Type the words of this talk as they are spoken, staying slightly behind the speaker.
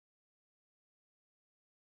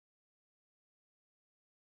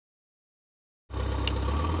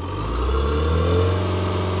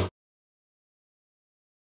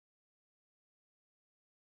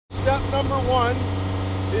number one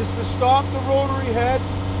is to stop the rotary head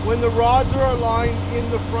when the rods are aligned in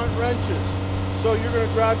the front wrenches. So you're going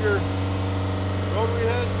to grab your rotary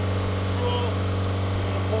head control, you're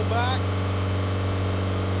going to pull back,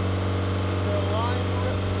 you're going to align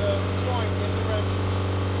the joint in the wrenches.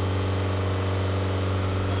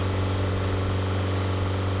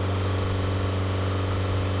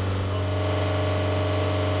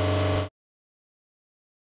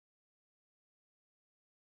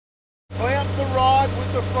 Clamp the rod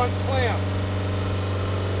with the front clamp.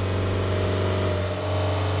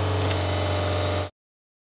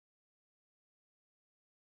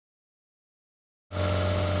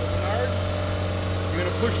 You're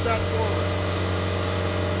going to push that forward.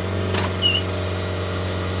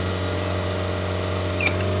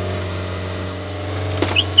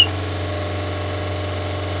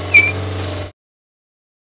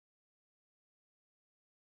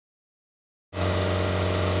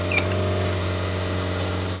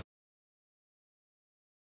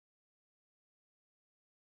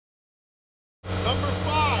 Number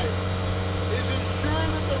 5 is ensure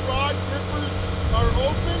that the rod grippers are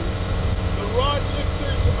open, the rod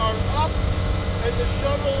lifters are up, and the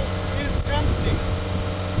shuttle is empty.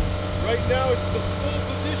 Right now it's the full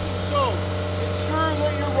position, so ensure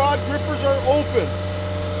that your rod grippers are open.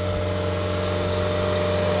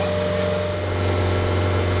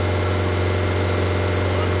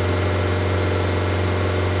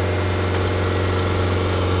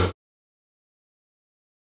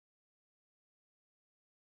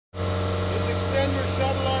 Extend your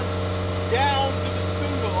shuttle arm down to the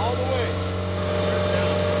spindle all the way.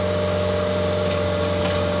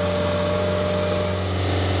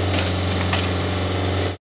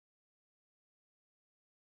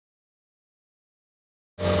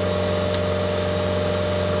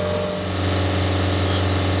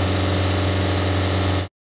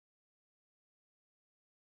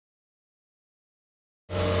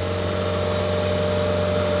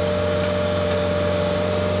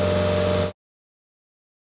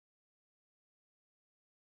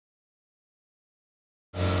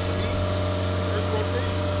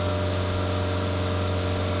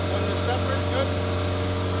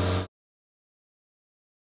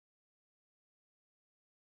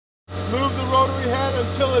 Move the rotary head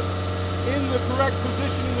until it's in the correct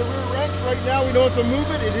position in the rear wrench. Right now we don't have to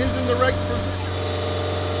move it, it is in the right position.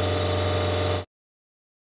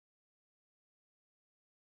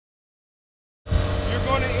 You're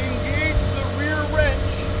going to engage the rear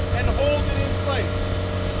wrench and hold it in place.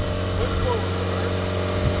 Let's go with it.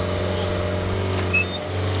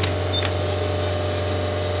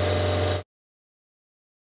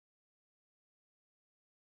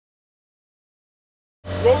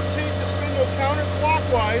 Rotate the spindle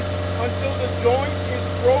counterclockwise until the joint is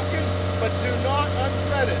broken, but do not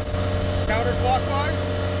unthread it. Counterclockwise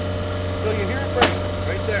until you hear it break.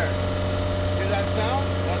 Right there. Hear that sound?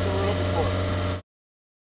 That's what we're looking for.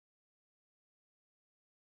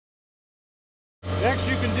 Next,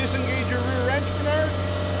 you can disengage your rear wrench, Bernard.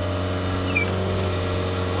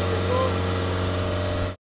 Wonderful.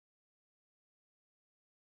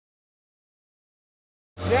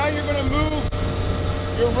 Now you're going to move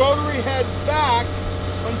your rotary head back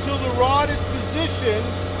until the rod is positioned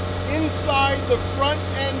inside the front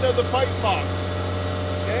end of the pipe box.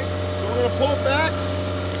 Okay? So we're going to pull it back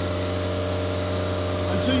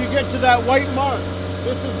until you get to that white mark.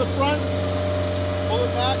 This is the front. Pull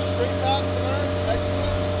it back, straight back to there.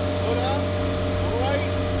 Excellent. Go down. Right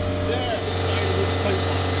there. Inside of this pipe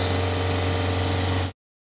box.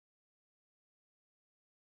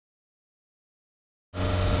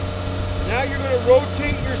 Now you're going to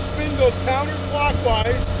rotate your spindle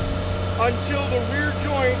counterclockwise until the rear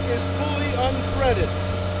joint is fully unthreaded.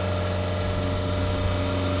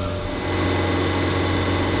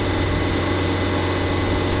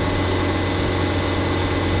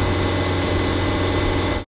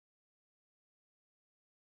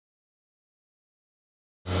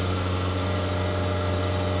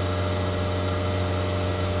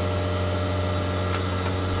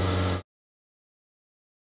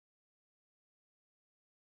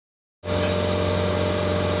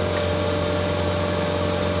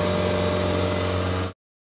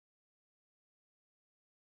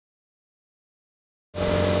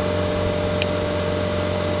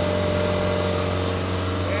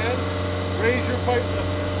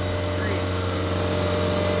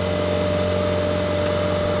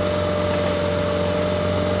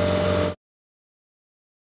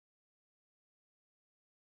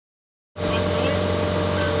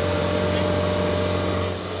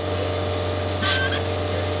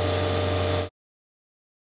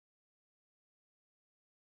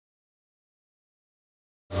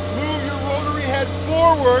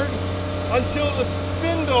 forward until the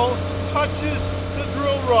spindle touches the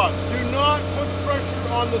drill rod. Do not put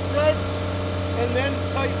pressure on the threads and then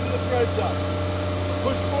tighten the threads up.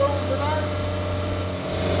 Push forward, Bernard.